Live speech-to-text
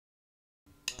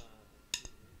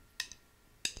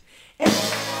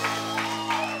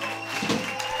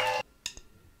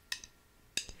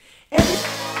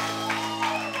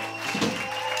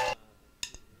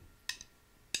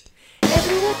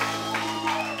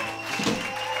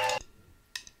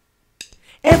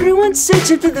Everyone's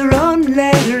searching for their own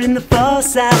letter in the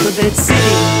false alphabet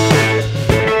city.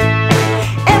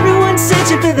 Everyone's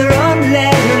searching for their own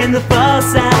letter in the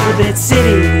false alphabet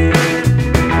city.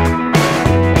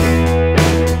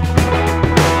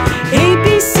 A,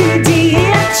 B, C, D, E,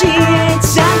 F, G,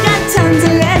 H, I've got tons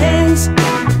of letters,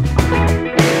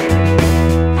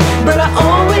 but I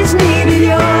always needed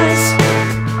yours.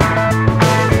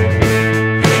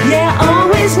 Yeah, I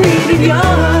always needed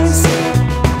yours.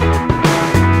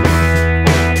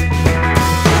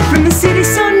 From the city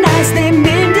so nice they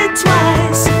named it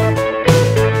twice.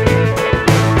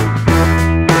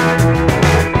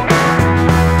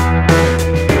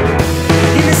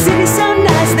 In the city so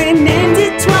nice they named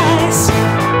it twice.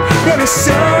 There are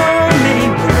so many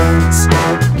words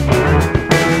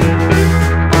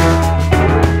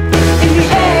in the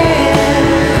air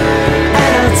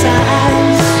at all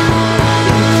times.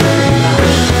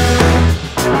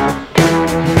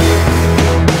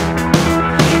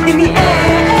 In the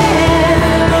air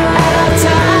at all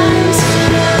times.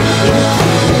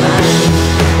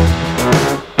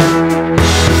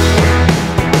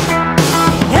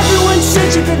 Everyone's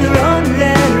searching for their own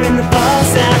letter in the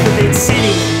false alphabet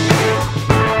city.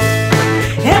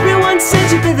 Everyone's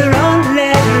searching for their own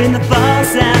letter in the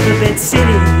false alphabet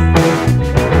city.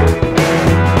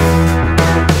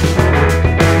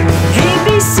 A, B,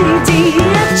 C, D, E,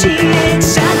 F, G,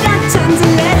 H, I got tons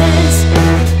of letters,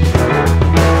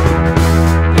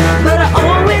 but I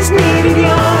always needed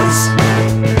yours.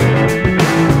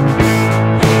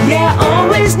 Yeah, I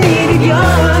always needed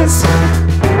yours.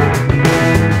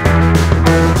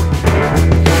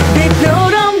 They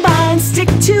float on by and stick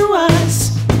to us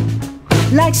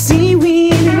like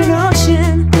seaweed in an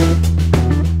ocean.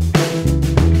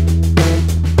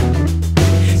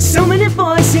 So many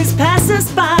voices pass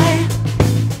us by,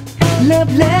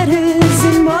 love letters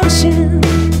in motion.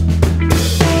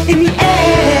 In the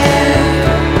air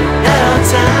at all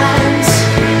times.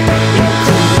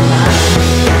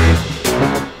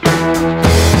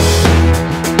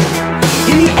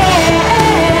 In the air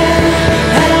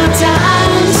at all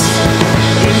times.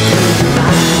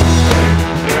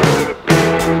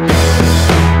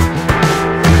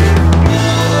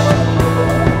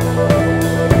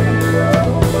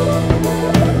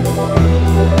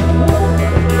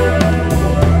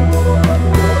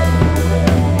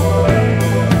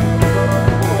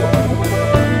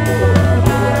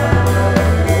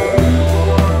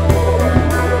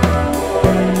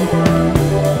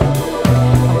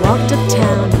 I walked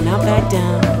uptown and out back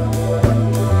down,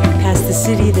 past the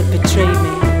city that betrayed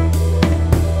me.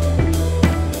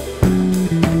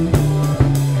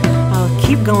 I'll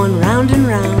keep going round and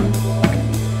round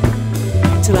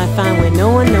till I find where no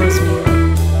one knows me.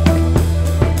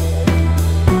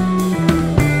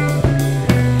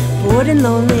 Bored and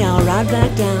lonely, I'll ride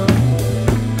back down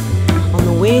on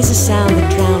the ways of sound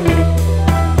that drown me.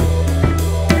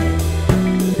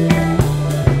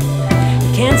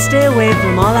 Can't stay away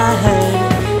from all I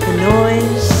heard, the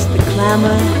noise, the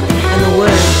clamor,